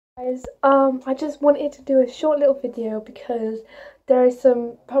Guys, I just wanted to do a short little video because there are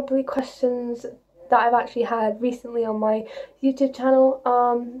some probably questions that I've actually had recently on my YouTube channel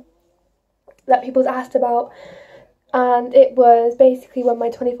that people's asked about, and it was basically when my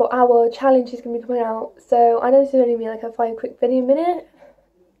 24-hour challenge is going to be coming out. So I know this is only me like a 5 quick minute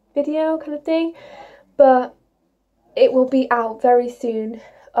video kind of thing, but it will be out very soon.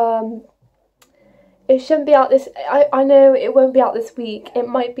 It shouldn't be out this, I know it won't be out this week. It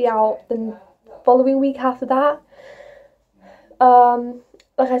might be out the following week after that.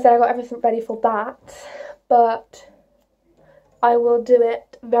 Like I said, I got everything ready for that, but I will do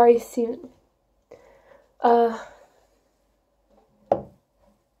it very soon. 2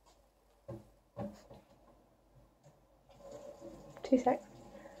 seconds.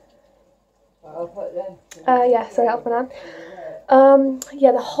 Yeah, sorry, that was my nan.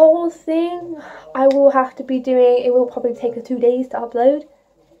 Yeah, the whole thing I will have to be doing, it will probably take 2 days to upload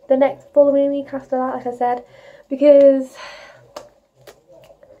the next following week after that, like I said, because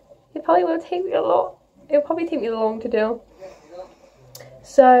it probably will take me a lot. It'll probably take me long to do.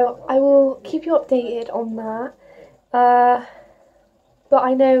 So I will keep you updated on that. But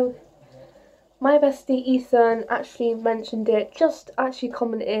I know my bestie Ethan actually mentioned it, just actually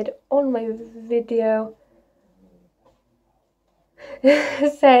commented on my video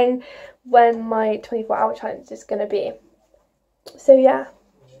saying when my 24-hour challenge is going to be. So yeah,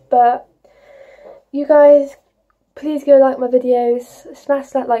 but you guys, please go like my videos, smash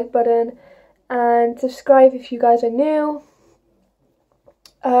that like button, and subscribe if you guys are new.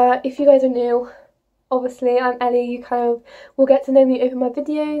 If you guys are new, obviously I'm Ellie, you kind of will get to know me over my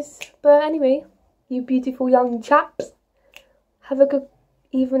videos. But anyway, you beautiful young chaps, have a good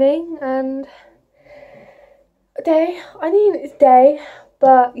evening and day. I mean, it's day,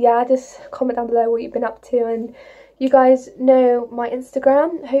 but yeah, just comment down below what you've been up to, and you guys know my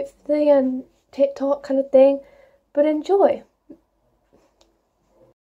Instagram hopefully and TikTok kind of thing, but enjoy.